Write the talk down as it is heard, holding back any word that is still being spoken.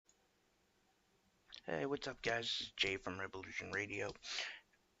Hey, what's up, guys? This is Jay from Revolution Radio.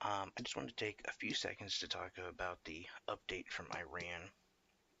 I just want to take a few seconds to talk about the update from Iran.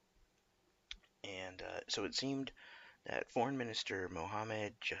 So it seemed that Foreign Minister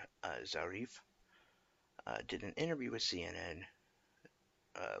Mohammad Zarif did an interview with CNN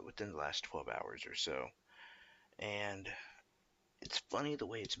within the last 12 hours or so. And it's funny the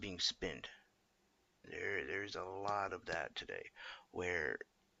way it's being spinned. There's a lot of that today, where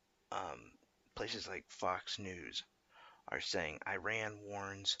um, places like Fox News are saying Iran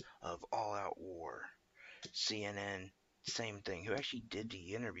warns of all-out war. CNN, same thing. Who actually did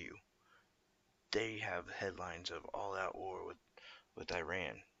the interview? They have headlines of all-out war with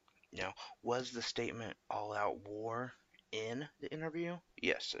Iran. Now, was the statement all-out war in the interview?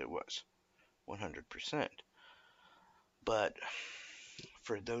 Yes, it was, 100%. But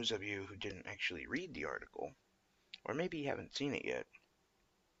for those of you who didn't actually read the article, or maybe you haven't seen it yet,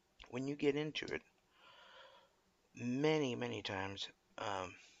 when you get into it, many times,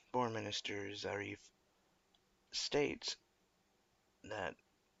 um, Foreign Minister Zarif states that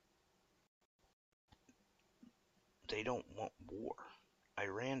they don't want war.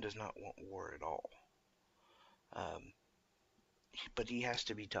 Iran does not want war at all. Um, but he has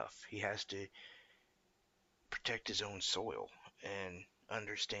to be tough. He has to protect his own soil and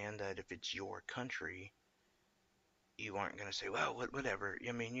understand that if it's your country, you aren't going to say, well, whatever.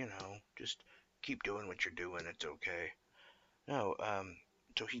 I mean, just keep doing what you're doing. It's okay. No,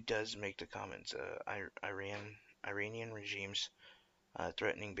 so he does make the comments. Iranian regime's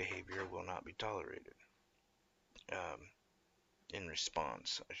threatening behavior will not be tolerated. Um, in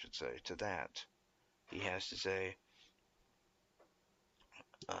response, I should say, to that, he has to say,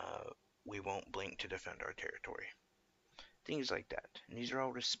 uh, we won't blink to defend our territory. Things like that. And these are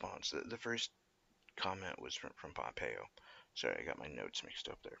all response. The first comment was from Pompeo. Sorry, I got my notes mixed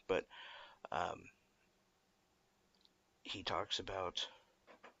up there. But um, he talks about,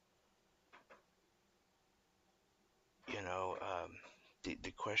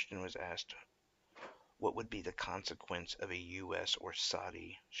 the question was asked, what would be the consequence of a U.S. or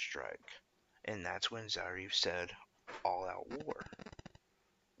Saudi strike? And that's when Zarif said, all out war.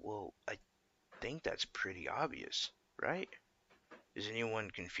 Well, I think that's pretty obvious, right? Is anyone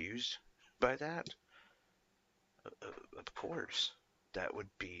confused by that? Of course, that would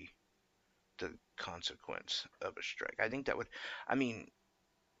be the consequence of a strike. I think that would, I mean,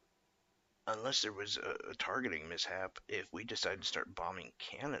 unless there was a targeting mishap, if we decided to start bombing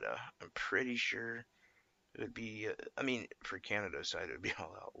Canada, I'm pretty sure it would be, I mean, for Canada's side, it would be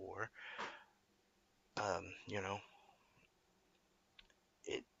all out war. Um, you know,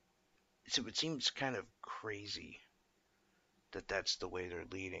 it, so it seems kind of crazy that that's the way they're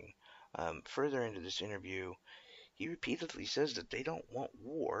leading. Further into this interview, he repeatedly says that they don't want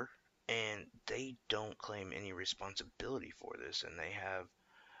war and they don't claim any responsibility for this, and they have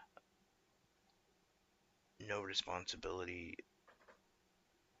no responsibility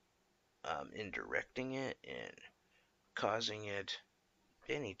in directing it and causing it,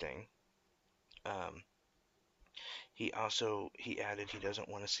 anything. Um, he added he doesn't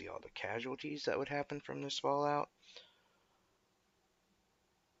want to see all the casualties that would happen from this fallout.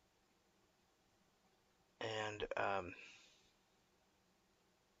 And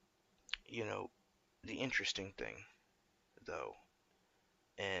you know, the interesting thing though,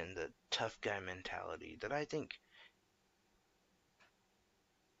 and the tough guy mentality that I think,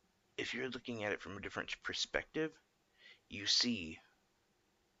 if you're looking at it from a different perspective, you see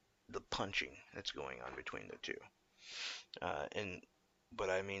the punching that's going on between the two. And what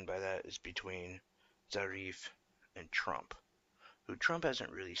I mean by that is between Zarif and Trump, who Trump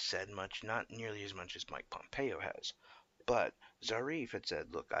hasn't really said much, not nearly as much as Mike Pompeo has. But Zarif had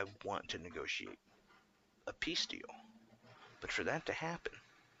said, look, I want to negotiate a peace deal. But for that to happen,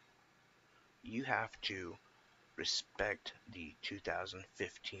 you have to respect the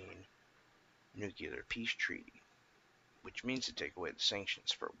 2015 nuclear peace treaty, which means to take away the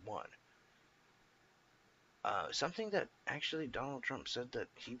sanctions for one. Something that actually Donald Trump said that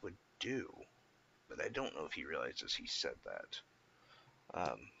he would do, but I don't know if he realizes he said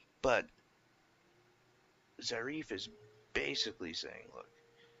that. But Zarif is basically saying, look,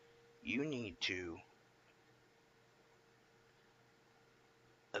 you need to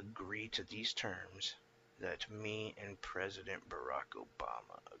agree to these terms that me and President Barack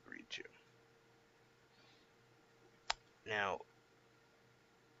Obama agreed to. Now,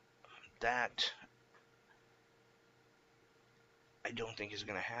 that I don't think is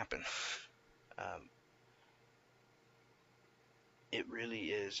going to happen. Um, it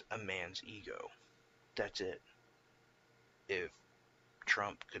really is a man's ego. That's it. If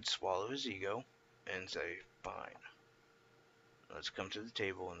Trump could swallow his ego and say, fine, let's come to the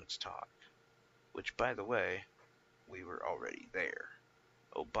table and let's talk. Which, by the way, we were already there.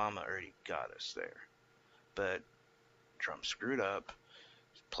 Obama already got us there. But Trump screwed up,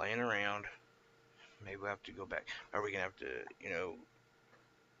 he's playing around. Maybe we'll have to go back. Are we going to have to,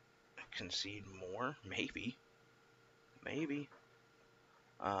 concede more? Maybe. Maybe.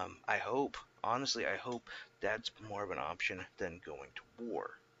 I hope, honestly, I hope that's more of an option than going to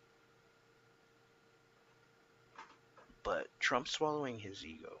war. But Trump swallowing his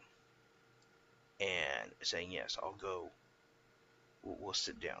ego and saying, yes, I'll go, we'll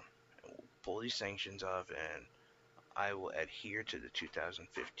sit down and we'll pull these sanctions off and I will adhere to the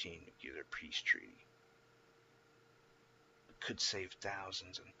 2015 nuclear peace treaty. It could save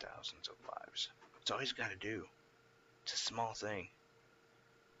thousands and thousands of lives. It's all he's got to do. It's a small thing.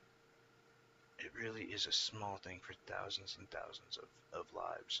 It really is a small thing for thousands and thousands of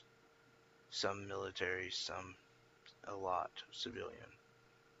lives. Some military, some a lot civilian,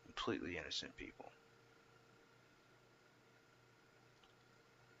 completely innocent people.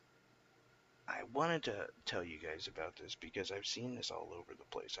 I wanted to tell you guys about this because I've seen this all over the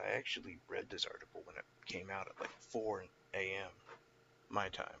place. I actually read this article when it came out at like 4 a.m. my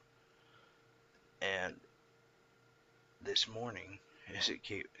time. And this morning, as it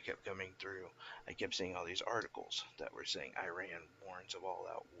kept coming through, I kept seeing all these articles that were saying Iran warns of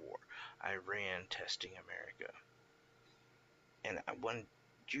all-out war, Iran testing America. And I wanted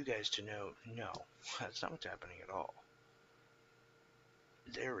you guys to know, no, that's not what's happening at all.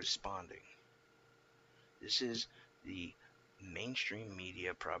 They're responding. This is the mainstream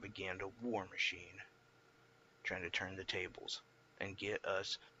media propaganda war machine trying to turn the tables and get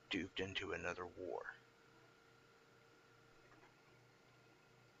us duped into another war.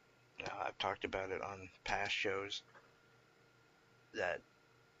 Now, I've talked about it on past shows that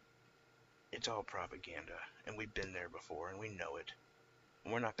it's all propaganda, and we've been there before, and we know it,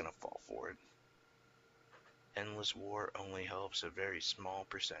 and we're not going to fall for it. Endless war only helps a very small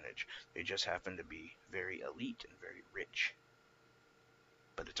percentage. They just happen to be very elite and very rich.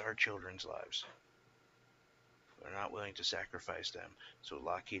 But it's our children's lives. We're not willing to sacrifice them so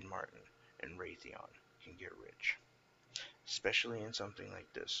Lockheed Martin and Raytheon can get rich. Especially in something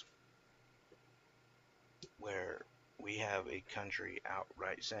like this, where we have a country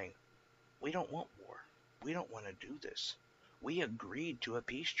outright saying, we don't want war. We don't want to do this. We agreed to a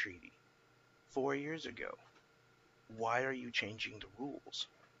peace treaty 4 years ago. Why are you changing the rules?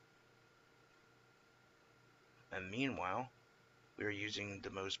 And meanwhile, we're using the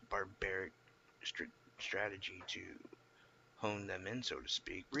most barbaric strategy to hone them in, so to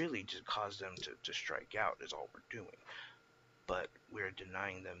speak, really to cause them to strike out is all we're doing. But we're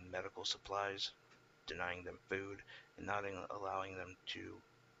denying them medical supplies, denying them food, and not allowing them to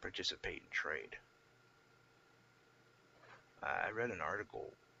participate in trade. I read an article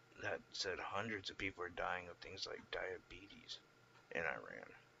that said hundreds of people are dying of things like diabetes in Iran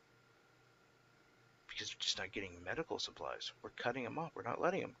because they're just not getting medical supplies. We're cutting them off. We're not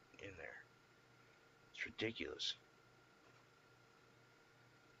letting them in there. It's ridiculous.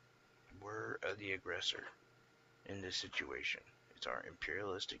 We're the aggressor in this situation. It's our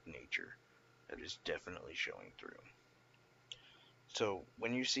imperialistic nature that is definitely showing through. So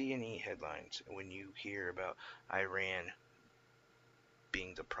when you see any headlines, when you hear about Iran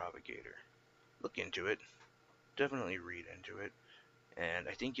being the propagator, look into it. Definitely read into it. And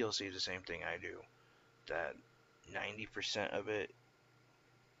I think you'll see the same thing I do, that 90% of it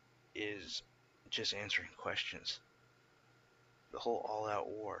is just answering questions. The whole all-out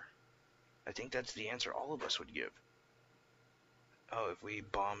war. I think that's the answer all of us would give. Oh, if we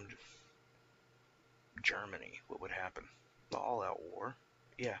bombed Germany, what would happen? The all-out war?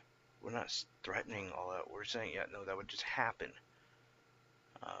 Yeah, we're not threatening all-out. We're saying, yeah, no, that would just happen.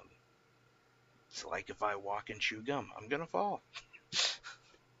 It's like if I walk and chew gum, I'm gonna fall.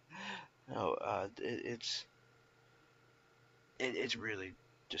 No, it's really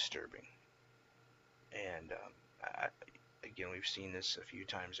disturbing. And again, we've seen this a few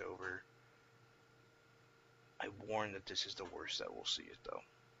times over. I warn that this is the worst that we'll see it, though.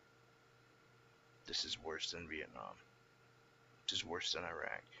 This is worse than Vietnam. This is worse than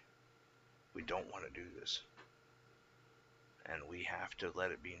Iraq. We don't want to do this. And we have to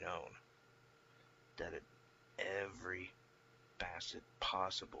let it be known that at every facet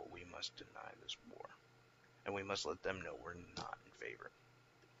possible, we must deny this war. And we must let them know we're not in favor.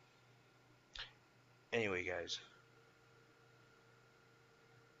 Anyway, guys,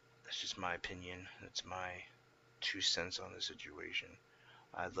 that's just my opinion. That's my 2 cents on the situation.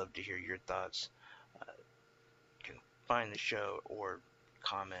 I'd love to hear your thoughts. You can find the show or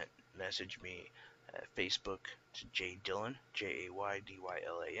comment, message me Facebook, it's Jay Dillon,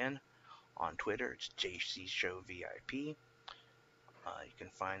 Jaydyllan. On Twitter, it's JC Show VIP. You can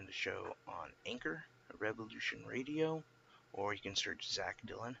find the show on Anchor, Revolution Radio, or you can search Zach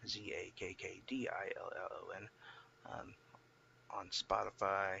Dillon, Zakkdillon, on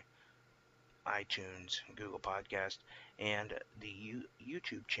Spotify, iTunes, Google Podcast, and the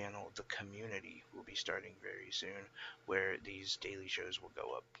YouTube channel, The Community, will be starting very soon, where these daily shows will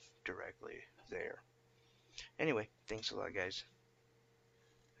go up directly there. Anyway, thanks a lot, guys.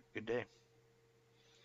 Good day.